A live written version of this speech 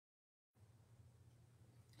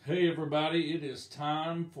Hey everybody, it is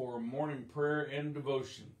time for morning prayer and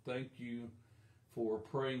devotion. Thank you for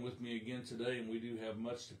praying with me again today, and we do have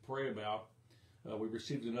much to pray about. We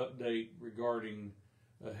received an update regarding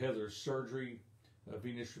Heather's surgery.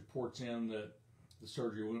 Venus reports in that the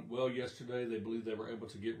surgery went well yesterday. They believe they were able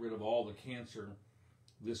to get rid of all the cancer.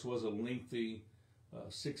 This was a lengthy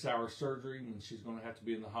 6-hour surgery, and she's going to have to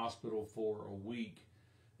be in the hospital for a week.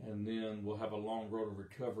 And then we'll have a long road of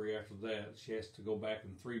recovery after that. She has to go back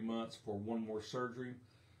in 3 months for one more surgery.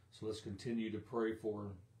 So let's continue to pray for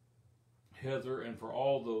Heather and for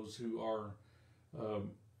all those who are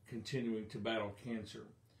continuing to battle cancer.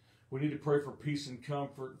 We need to pray for peace and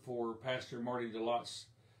comfort for Pastor Marty DeLotte's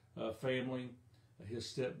family. His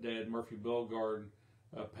stepdad, Murphy Bellegarde,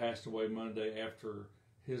 passed away Monday after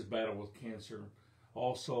his battle with cancer.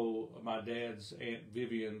 Also, my dad's Aunt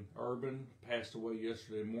Vivian Urban passed away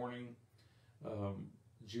yesterday morning.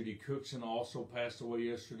 Judy Cookson also passed away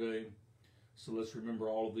yesterday. So let's remember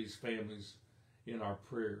all of these families in our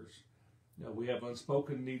prayers. Now, we have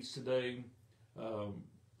unspoken needs today,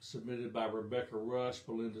 submitted by Rebecca Rush,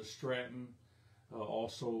 Belinda Stratton.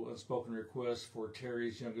 Also unspoken requests for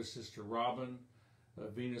Terry's youngest sister Robin,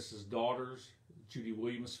 Venus's daughters, Judy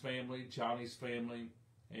Williams' family, Johnny's family,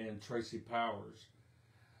 and Tracy Powers.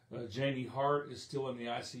 Janie Hart is still in the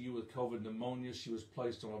ICU with COVID pneumonia. She was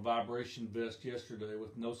placed on a vibration vest yesterday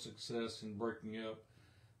with no success in breaking up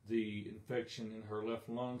the infection in her left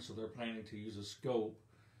lung, so they're planning to use a scope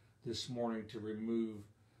this morning to remove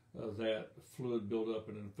that fluid buildup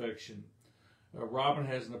and infection. Robin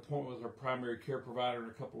has an appointment with her primary care provider in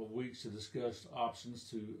a couple of weeks to discuss options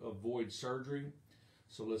to avoid surgery.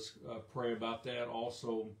 So let's pray about that.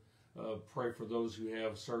 Also, pray for those who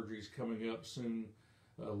have surgeries coming up soon.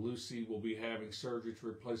 Lucy will be having surgery to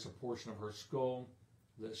replace a portion of her skull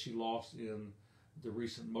that she lost in the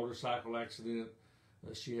recent motorcycle accident.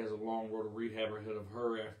 She has a long road of rehab ahead of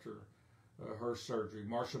her after her surgery.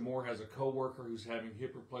 Marsha Moore has a co-worker who's having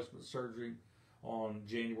hip replacement surgery on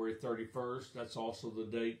January 31st. That's also the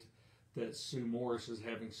date that Sue Morris is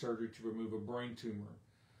having surgery to remove a brain tumor.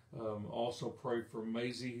 Also pray for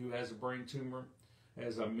Maisie, who has a brain tumor.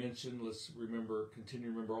 As I mentioned, let's continue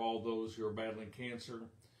to remember all those who are battling cancer,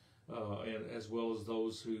 and as well as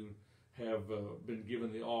those who have been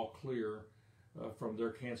given the all clear from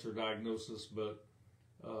their cancer diagnosis, but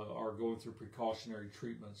are going through precautionary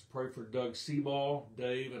treatments. Pray for Doug Seaball,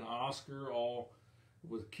 Dave, and Oscar, all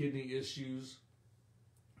with kidney issues.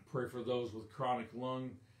 Pray for those with chronic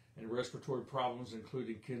lung and respiratory problems,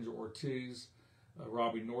 including Kendra Ortiz,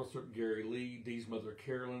 Robbie Northrop, Gary Lee, Dee's mother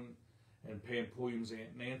Carolyn, and Pam Pulliam's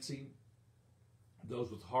Aunt Nancy.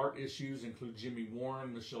 Those with heart issues include Jimmy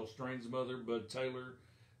Warren, Michelle Strain's mother, Bud Taylor,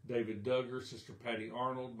 David Duggar, Sister Patty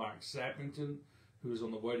Arnold, Mike Sappington, who is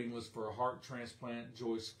on the waiting list for a heart transplant,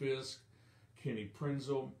 Joyce Fisk, Kenny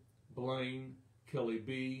Prinzel, Blaine, Kelly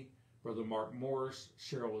B., Brother Mark Morris,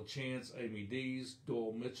 Cheryl LaChance, Amy Dees,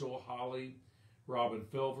 Doyle Mitchell, Holly, Robin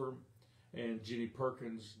Felver, and Jenny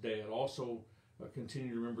Perkins' dad. Also,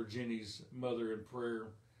 continue to remember Jenny's mother in prayer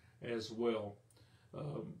as well,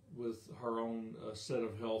 with her own set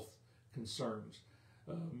of health concerns.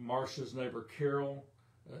 Marcia's neighbor Carol,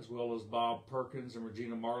 as well as Bob Perkins and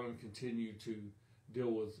Regina Marlin, continue to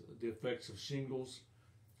deal with the effects of shingles.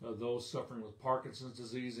 Those suffering with Parkinson's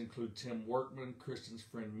disease include Tim Workman, Kristen's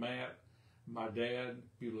friend Matt, my dad,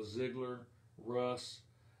 Beulah Ziegler, Russ,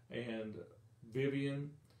 and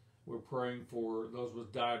Vivian. We're praying for those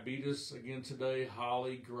with diabetes again today: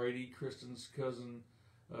 Holly, Grady, Kristen's cousin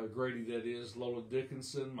Grady, that is, Lola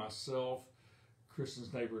Dickinson, myself,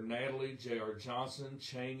 Kristen's neighbor Natalie, J.R. Johnson,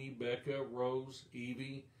 Cheney, Becca, Rose,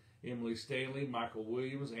 Evie, Emily Stanley, Michael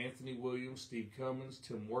Williams, Anthony Williams, Steve Cummins,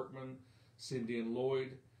 Tim Workman, Cindy and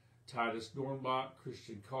Lloyd, Titus Dornbach,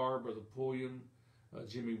 Christian Carr, Brother Pulliam,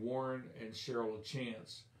 Jimmy Warren, and Cheryl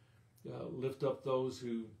LaChance. Lift up those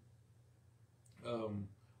who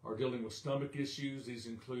are dealing with stomach issues. These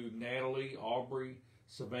include Natalie, Aubrey,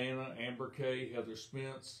 Savannah, Amber Kay, Heather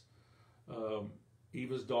Spence,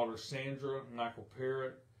 Eva's daughter Sandra, Michael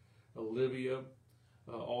Parrott, Olivia.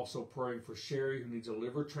 Also praying for Sherry, who needs a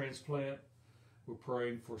liver transplant. We're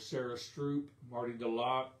praying for Sarah Stroop, Marty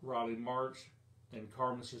DeLotte, Riley March, and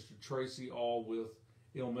Carmen's sister Tracy, all with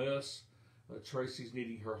illness. Tracy's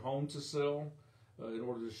needing her home to sell in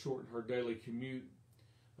order to shorten her daily commute.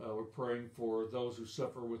 We're praying for those who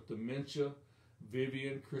suffer with dementia: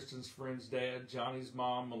 Vivian, Kristen's friend's dad, Johnny's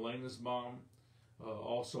mom, Melena's mom.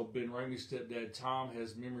 Also, Ben Ramey's stepdad, Tom,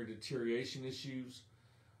 has memory deterioration issues.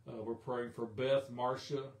 We're praying for Beth,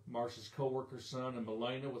 Marcia's co-worker's son, and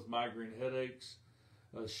Melena with migraine headaches.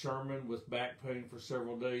 Sherman with back pain for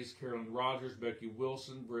several days, Carolyn Rogers, Becky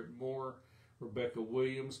Wilson, Britt Moore, Rebecca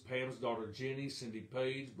Williams, Pam's daughter Jenny, Cindy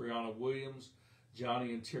Page, Brianna Williams,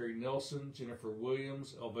 Johnny and Terry Nelson, Jennifer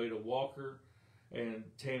Williams, Elvada Walker, and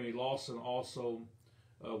Tammy Lawson also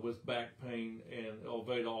with back pain, and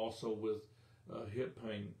Elvada also with hip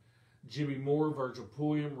pain. Jimmy Moore, Virgil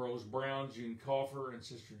Pulliam, Rose Brown, June Coffer, and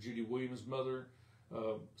Sister Judy Williams' mother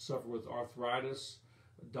suffer with arthritis.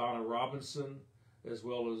 Donna Robinson, as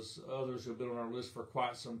well as others who have been on our list for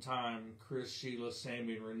quite some time, Chris, Sheila,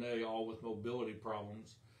 Sammy, and Renee, all with mobility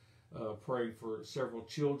problems. Praying for several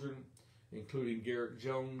children, including Garrett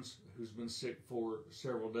Jones, who's been sick for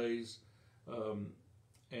several days,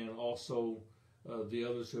 and also the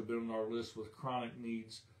others who have been on our list with chronic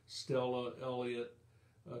needs: Stella, Elliott,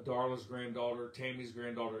 Darla's granddaughter, Tammy's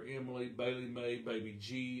granddaughter Emily, Bailey May, Baby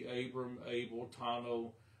G, Abram, Abel,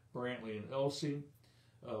 Tano, Brantley, and Elsie.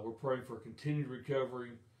 We're praying for continued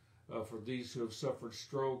recovery for these who have suffered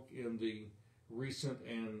stroke in the recent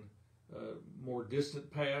and more distant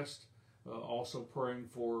past. Also praying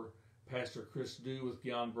for Pastor Chris Dew with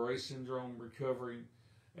Guillain-Barré syndrome recovering,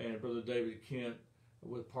 and Brother David Kent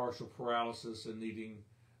with partial paralysis and needing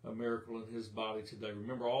a miracle in his body today.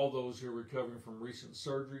 Remember all those who are recovering from recent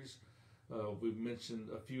surgeries. We've mentioned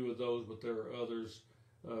a few of those, but there are others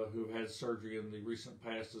who have had surgery in the recent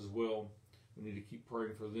past as well. We need to keep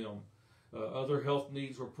praying for them. Other health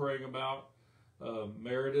needs we're praying about: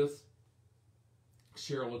 Meredith,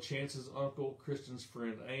 Cheryl LaChance's uncle, Kristen's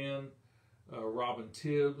friend Ann, Robin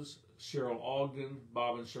Tibbs, Cheryl Ogden,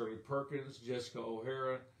 Bob and Shirley Perkins, Jessica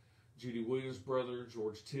O'Hara, Judy Williams' brother,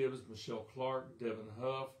 George Tibbs, Michelle Clark, Devin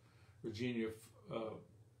Huff, Virginia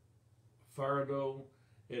Farado,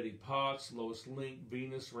 Eddie Potts, Lois Link,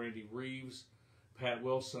 Venus, Randy Reeves, Pat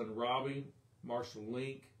Wells' son Robbie, Marshall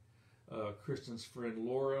Link, Kristen's friend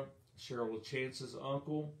Laura, Cheryl LaChance's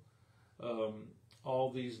uncle,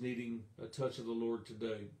 all these needing a touch of the Lord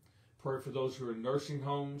today. Pray for those who are in nursing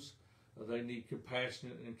homes. They need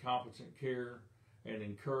compassionate and competent care and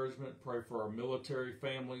encouragement. Pray for our military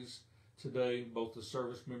families today, both the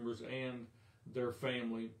service members and their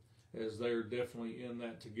family, as they are definitely in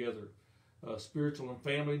that together. Spiritual and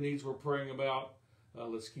family needs we're praying about.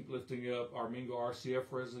 Let's keep lifting up our Mingo RCF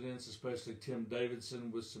residents, especially Tim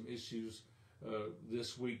Davidson with some issues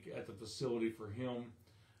this week at the facility for him.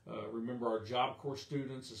 Remember our Job Corps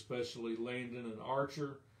students, especially Landon and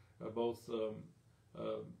Archer. Both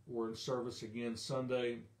were in service again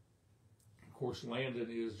Sunday. Of course, Landon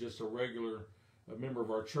is just a regular member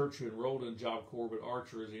of our church who enrolled in Job Corps, but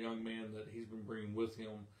Archer is a young man that he's been bringing with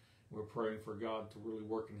him. We're praying for God to really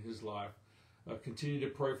work in his life. Continue to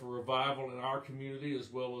pray for revival in our community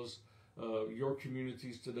as well as your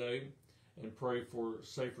communities today, and pray for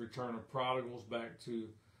safe return of prodigals back to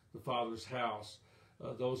the Father's house.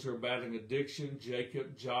 Those who are battling addiction: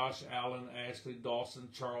 Jacob, Josh, Alan, Ashley, Dawson,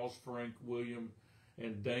 Charles, Frank, William,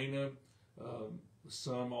 and Dana.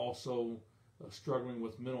 Some also struggling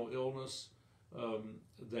with mental illness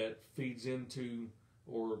that feeds into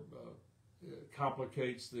or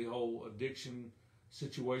complicates the whole addiction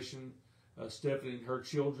situation. Stephanie and her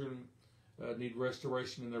children need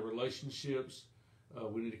restoration in their relationships.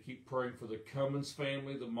 We need to keep praying for the Cummins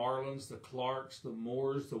family, the Marlins, the Clarks, the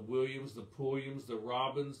Moores, the Williams, the Pulliams, the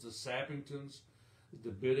Robbins, the Sappingtons, the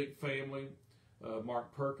Biddick family,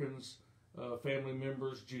 Mark Perkins family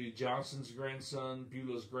members, Judy Johnson's grandson,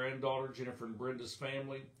 Beulah's granddaughter, Jennifer and Brenda's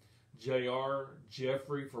family, J.R.,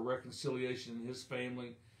 Jeffrey for reconciliation in his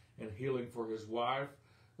family and healing for his wife,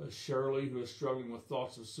 Shirley, who is struggling with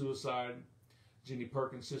thoughts of suicide, Jenny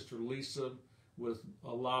Perkins' sister Lisa with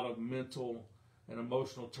a lot of mental and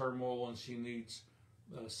emotional turmoil, and she needs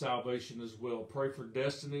salvation as well. Pray for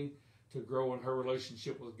Destiny to grow in her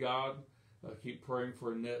relationship with God. Keep praying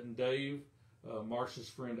for Annette and Dave, Marcia's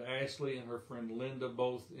friend Ashley and her friend Linda,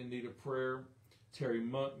 both in need of prayer. Terry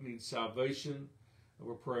Monk needs salvation.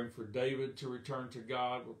 We're praying for David to return to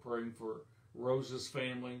God. We're praying for Rose's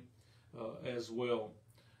family as well.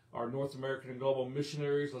 Our North American and global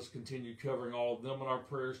missionaries, let's continue covering all of them in our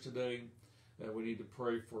prayers today. We need to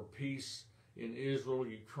pray for peace in Israel,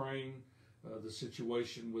 Ukraine, the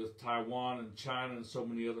situation with Taiwan and China and so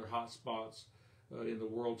many other hot spots in the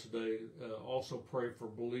world today. Also pray for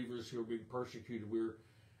believers who are being persecuted.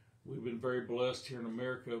 We've been very blessed here in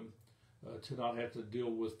America to not have to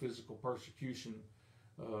deal with physical persecution,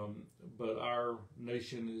 but our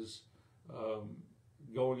nation is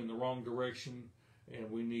going in the wrong direction, and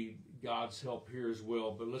we need God's help here as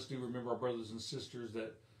well. But let's do remember our brothers and sisters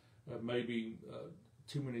that maybe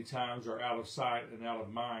too many times are out of sight and out of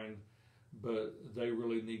mind, but they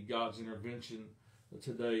really need God's intervention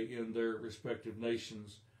today in their respective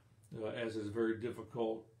nations, as it's very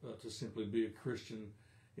difficult to simply be a Christian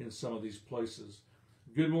in some of these places.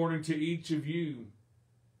 Good morning to each of you.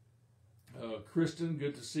 Kristen,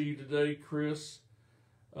 good to see you today. Chris,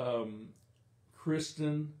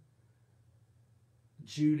 Kristen,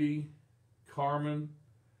 Judy, Carmen,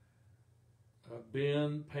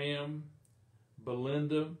 Ben, Pam,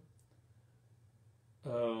 Belinda,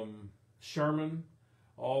 Sherman,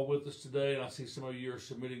 all with us today. And I see some of you are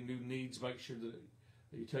submitting new needs. Make sure that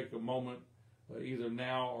you take a moment, either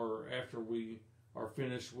now or after we are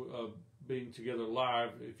finished being together live,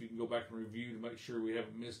 if you can go back and review to make sure we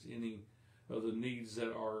haven't missed any of the needs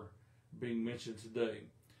that are being mentioned today.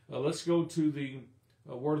 Let's go to the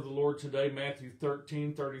word of the Lord today. Matthew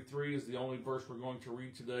 13:33 is the only verse we're going to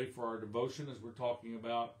read today for our devotion, as we're talking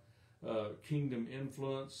about kingdom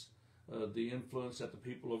influence, the influence that the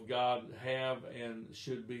people of God have and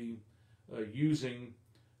should be using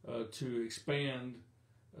to expand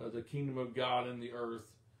the kingdom of God in the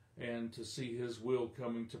earth and to see His will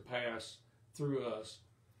coming to pass through us.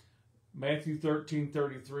 Matthew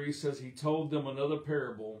 13:33 says, He told them another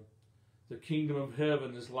parable. The kingdom of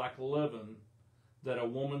heaven is like leaven that a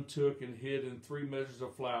woman took and hid in 3 measures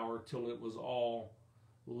of flour till it was all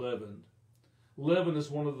leavened. Leaven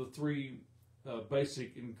is one of the 3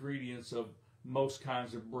 basic ingredients of most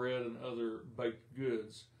kinds of bread and other baked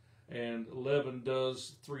goods. And leaven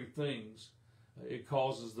does 3 things. It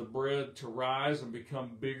causes the bread to rise and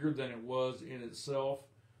become bigger than it was in itself.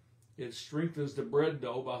 It strengthens the bread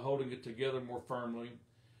dough by holding it together more firmly.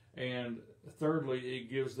 And thirdly, it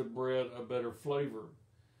gives the bread a better flavor.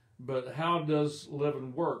 But how does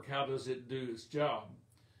leaven work? How does it do its job?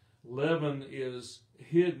 Leaven is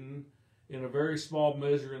hidden in a very small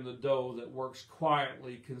measure in the dough that works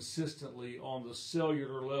quietly, consistently on the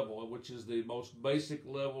cellular level, which is the most basic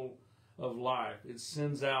level of life. It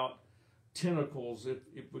sends out tentacles,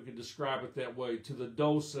 if we could describe it that way, to the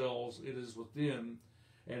dough cells it is within,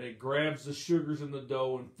 and it grabs the sugars in the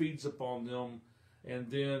dough and feeds upon them, and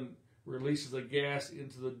then releases the gas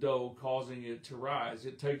into the dough, causing it to rise.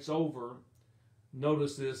 It takes over,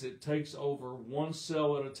 notice this, it takes over one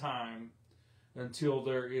cell at a time until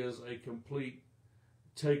there is a complete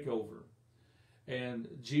takeover. And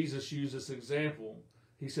Jesus used this example.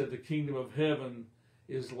 He said the kingdom of heaven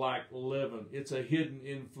is like leaven. It's a hidden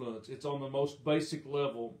influence. It's on the most basic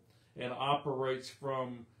level and operates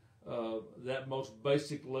from that most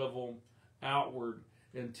basic level outward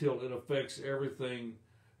until it affects everything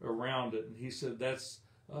around it. And he said that's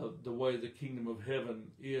the way the kingdom of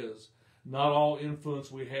heaven is. Not all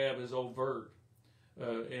influence we have is overt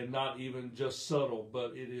and not even just subtle,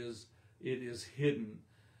 but it is hidden.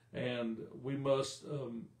 And we must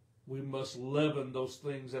leaven those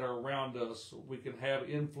things that are around us. We can have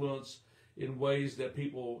influence in ways that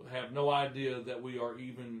people have no idea that we are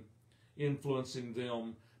even influencing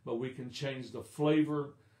them, but we can change the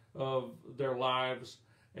flavor of their lives,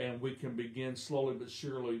 and we can begin slowly but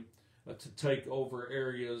surely to take over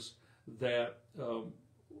areas that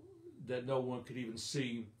that no one could even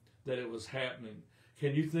see that it was happening.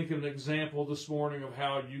 Can you think of an example this morning of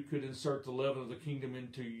how you could insert the leaven of the kingdom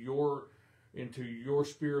into your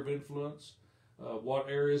sphere of influence? What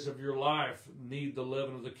areas of your life need the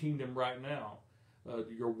leaven of the kingdom right now?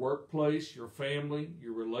 Your workplace, your family,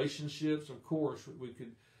 your relationships. Of course, we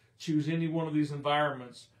could choose any one of these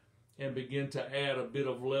environments and begin to add a bit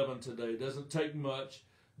of leaven today. It doesn't take much,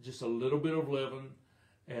 just a little bit of leaven,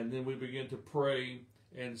 and then we begin to pray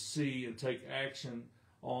and see and take action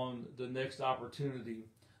on the next opportunity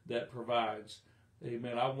that provides.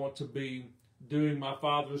 Amen. I want to be doing my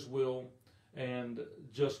Father's will and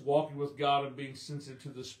just walking with God and being sensitive to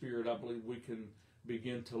the Spirit. I believe we can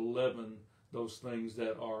begin to leaven those things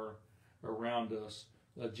that are around us.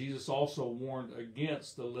 Jesus also warned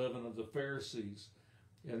against the leaven of the Pharisees.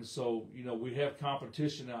 And so, we have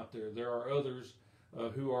competition out there. There are others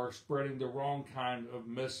who are spreading the wrong kind of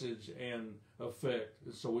message and effect.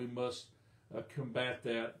 And so we must combat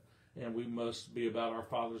that, and we must be about our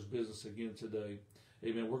Father's business again today.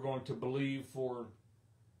 Amen. We're going to believe for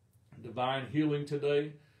divine healing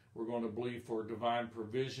today. We're going to believe for divine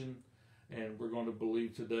provision, and we're going to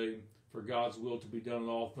believe today for God's will to be done in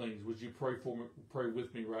all things. Would you pray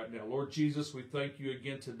with me right now? Lord Jesus, we thank you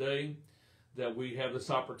again today that we have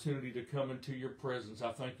this opportunity to come into your presence.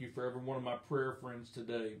 I thank you for every one of my prayer friends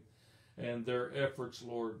today and their efforts,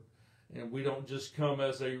 Lord. And we don't just come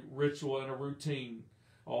as a ritual and a routine,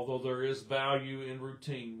 although there is value in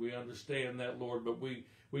routine. We understand that, Lord, but we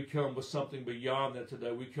come with something beyond that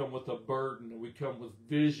today. We come with a burden, and we come with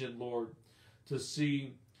vision, Lord, to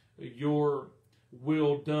see your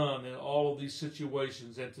will done in all of these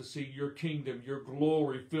situations, and to see your kingdom, your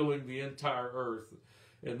glory filling the entire earth.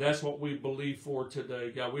 And that's what we believe for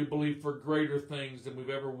today, God. We believe for greater things than we've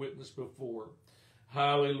ever witnessed before.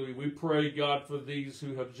 Hallelujah. We pray, God, for these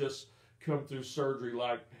who have just come through surgery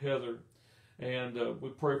like Heather. And we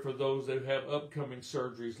pray for those that have upcoming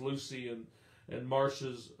surgeries, Lucy and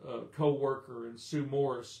Marcia's co-worker and Sue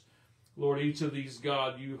Morris. Lord, each of these,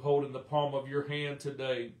 God, you hold in the palm of your hand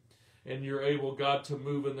today. And you're able, God, to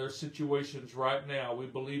move in their situations right now. We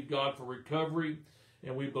believe, God, for recovery.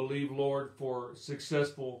 And we believe, Lord, for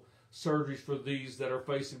successful surgeries for these that are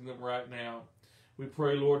facing them right now. We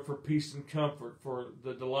pray, Lord, for peace and comfort for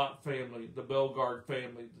the DeLotte family, the Bellegarde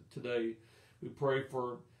family today. We pray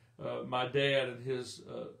for my dad and his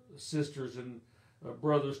sisters and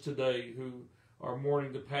brothers today who are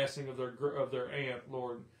mourning the passing of their aunt,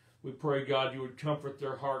 Lord. We pray, God, you would comfort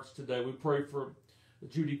their hearts today. We pray for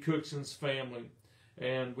Judy Cookson's family,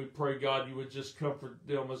 and we pray, God, you would just comfort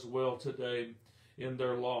them as well today in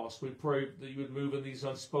their loss. We pray that you would move in these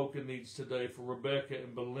unspoken needs today for Rebecca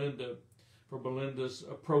and Belinda, for Belinda's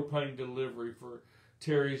propane delivery, for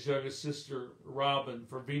Terry's youngest sister, Robin,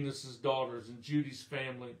 for Venus's daughters and Judy's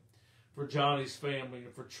family, for Johnny's family,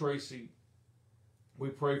 and for Tracy. We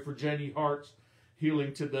pray for Jenny Hart's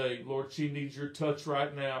healing today. Lord, she needs your touch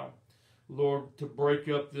right now. Lord, to break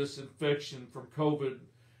up this infection from COVID,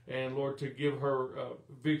 and Lord, to give her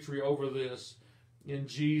victory over this. In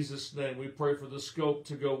Jesus' name, we pray for the scope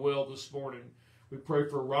to go well this morning. We pray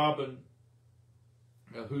for Robin,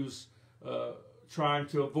 who's trying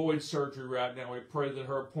to avoid surgery right now. We pray that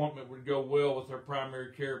her appointment would go well with her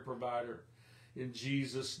primary care provider. In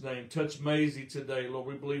Jesus' name. Touch Maisie today, Lord.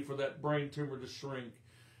 We believe for that brain tumor to shrink.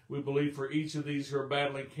 We believe for each of these who are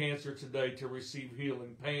battling cancer today to receive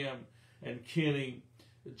healing. Pam and Kenny,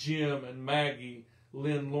 Jim and Maggie,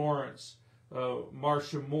 Lynn Lawrence,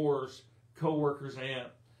 Marcia Moore's co-worker's aunt,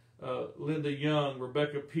 Linda Young,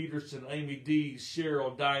 Rebecca Peterson, Amy Dees,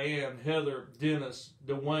 Cheryl, Diane, Heather, Dennis,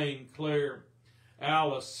 Dwayne, Claire,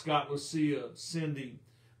 Alice, Scott Lucia, Cindy,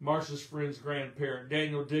 Marcia's friend's grandparent,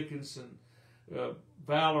 Daniel Dickinson,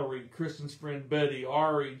 Valerie, Kristen's friend Betty,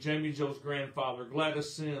 Ari, Jamie Joe's grandfather,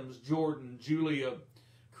 Gladys Sims, Jordan, Julia,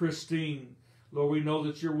 Christine. Lord, we know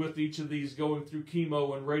that you're with each of these going through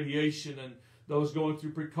chemo and radiation, and those going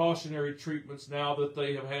through precautionary treatments now that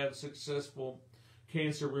they have had successful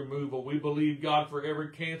cancer removal. We believe, God, for every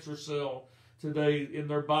cancer cell today in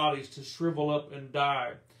their bodies to shrivel up and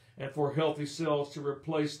die, and for healthy cells to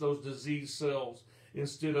replace those diseased cells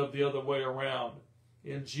instead of the other way around.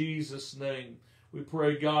 In Jesus' name, we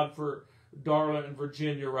pray, God, for Darla and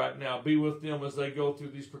Virginia right now. Be with them as they go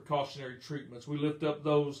through these precautionary treatments. We lift up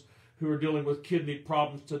those who are dealing with kidney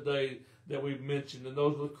problems today that we've mentioned, and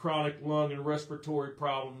those with chronic lung and respiratory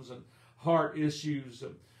problems and heart issues.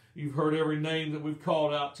 You've heard every name that we've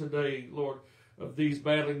called out today, Lord, of these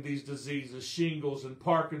battling these diseases: shingles and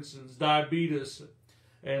Parkinson's, diabetes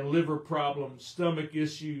and liver problems, stomach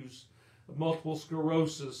issues, multiple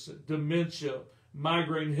sclerosis, dementia,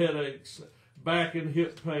 migraine headaches, back and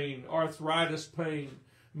hip pain, arthritis pain,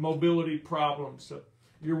 mobility problems.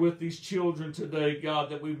 You're with these children today,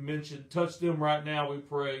 God, that we've mentioned. Touch them right now, we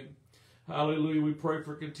pray. Hallelujah. We pray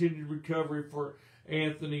for continued recovery for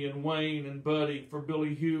Anthony and Wayne and Buddy, for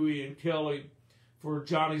Billy Huey and Kelly, for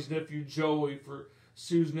Johnny's nephew Joey, for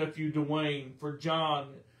Sue's nephew Dwayne, for John,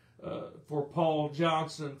 for Paul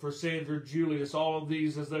Johnson, for Sandra Julius, all of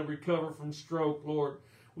these as they recover from stroke, Lord.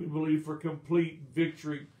 We believe for complete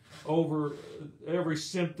victory over every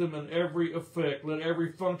symptom and every effect. Let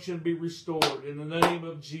every function be restored in the name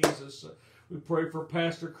of Jesus. We pray for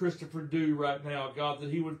Pastor Christopher Dew right now, God,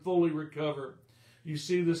 that he would fully recover. You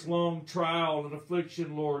see this long trial and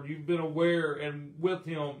affliction, Lord. You've been aware and with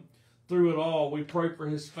him through it all. We pray for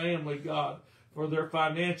his family, God, for their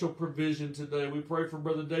financial provision today. We pray for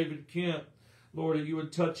Brother David Kent, Lord, that you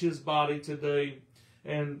would touch his body today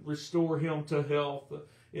and restore him to health.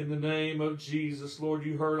 In the name of Jesus, Lord,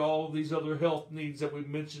 you heard all of these other health needs that we've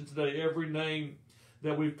mentioned today, every name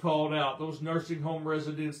that we've called out, those nursing home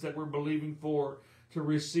residents that we're believing for to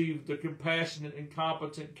receive the compassionate and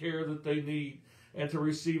competent care that they need, and to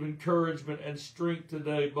receive encouragement and strength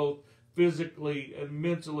today, both physically and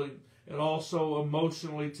mentally and also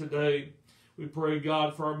emotionally today. We pray,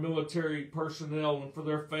 God, for our military personnel and for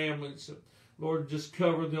their families. Lord, just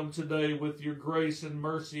cover them today with your grace and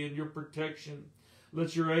mercy and your protection.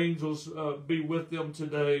 Let your angels be with them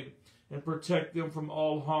today and protect them from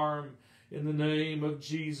all harm in the name of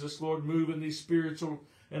Jesus. Lord, move in these spiritual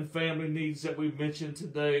and family needs that we've mentioned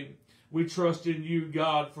today. We trust in you,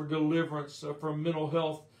 God, for deliverance from mental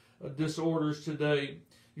health disorders today.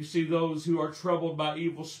 You see those who are troubled by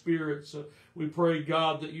evil spirits. We pray,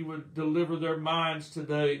 God, that you would deliver their minds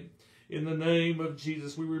today. In the name of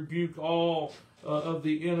Jesus, we rebuke all of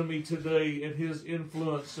the enemy today and his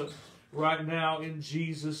influence right now in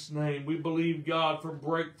Jesus' name. We believe, God, for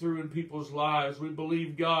breakthrough in people's lives. We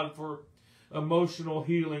believe, God, for emotional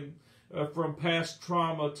healing from past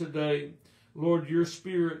trauma today. Lord, your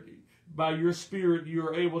Spirit, by your Spirit, you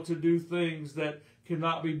are able to do things that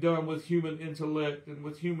cannot be done with human intellect and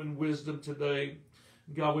with human wisdom today.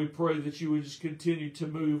 God, we pray that you would just continue to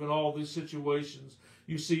move in all these situations.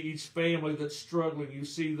 You see each family that's struggling. You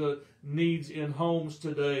see the needs in homes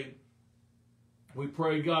today. We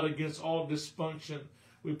pray, God, against all dysfunction.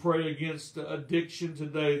 We pray against addiction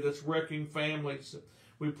today that's wrecking families.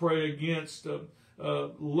 We pray against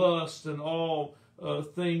lust and all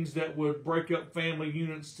things that would break up family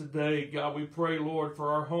units today. God, we pray, Lord,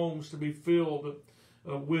 for our homes to be filled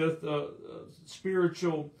with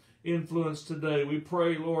spiritual influence today. We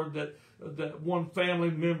pray, Lord, that one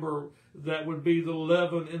family member that would be the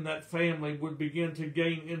leaven in that family would begin to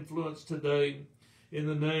gain influence today. In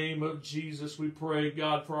the name of Jesus, we pray,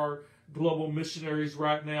 God, for our global missionaries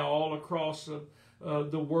right now all across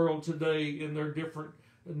the world today in their different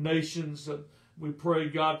nations. We pray,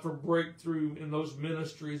 God, for breakthrough in those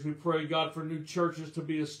ministries. We pray, God, for new churches to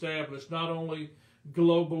be established, not only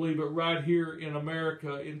globally, but right here in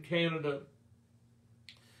America, in Canada.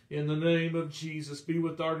 In the name of Jesus, be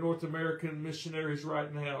with our North American missionaries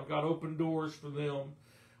right now. God, open doors for them.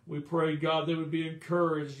 We pray, God, they would be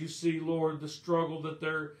encouraged. You see, Lord, the struggle that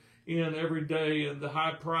they're in every day and the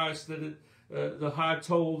high price that the high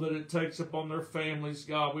toll that it takes upon their families.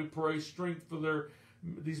 God, we pray strength for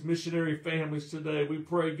these missionary families today. We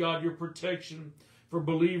pray, God, your protection for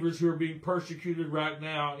believers who are being persecuted right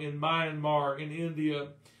now in Myanmar, in India,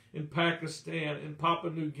 in Pakistan, in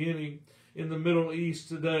Papua New Guinea, in the Middle East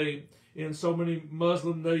today, in so many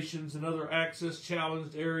Muslim nations and other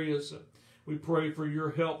access-challenged areas. We pray for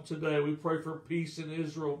your help today. We pray for peace in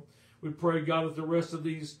Israel. We pray, God, that the rest of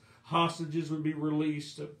these hostages would be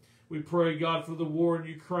released. We pray, God, for the war in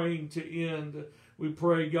Ukraine to end. We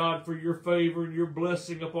pray, God, for your favor and your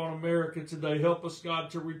blessing upon America today. Help us, God,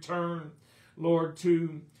 to return, Lord,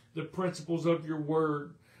 to the principles of your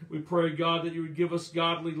word. We pray, God, that you would give us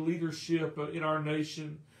godly leadership in our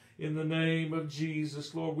nation. In the name of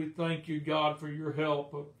Jesus, Lord, we thank you, God, for your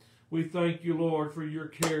help. We thank you, Lord, for your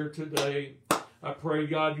care today. I pray,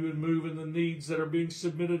 God, you would move in the needs that are being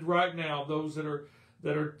submitted right now, those that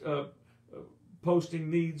are posting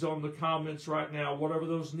needs on the comments right now. Whatever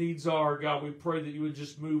those needs are, God, we pray that you would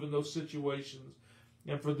just move in those situations.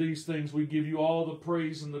 And for these things, we give you all the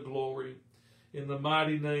praise and the glory. In the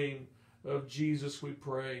mighty name of Jesus, we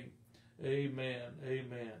pray. Amen.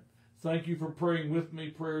 Amen. Thank you for praying with me,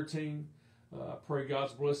 prayer team. I pray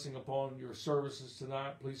God's blessing upon your services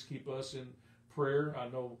tonight. Please keep us in prayer. I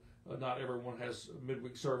know not everyone has a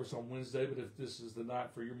midweek service on Wednesday, but if this is the night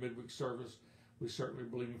for your midweek service, we certainly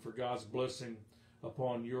believe for God's blessing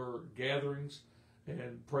upon your gatherings.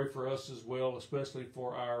 And pray for us as well, especially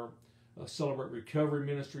for our Celebrate Recovery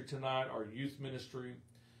ministry tonight, our youth ministry,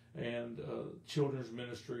 and children's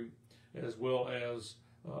ministry, as well as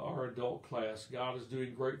our adult class. God is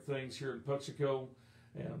doing great things here in Puxico,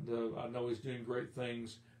 and I know he's doing great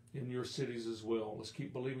things in your cities as well. Let's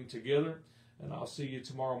keep believing together, and I'll see you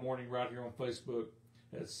tomorrow morning right here on Facebook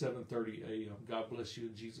at 7:30 a.m. God bless you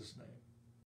in Jesus' name.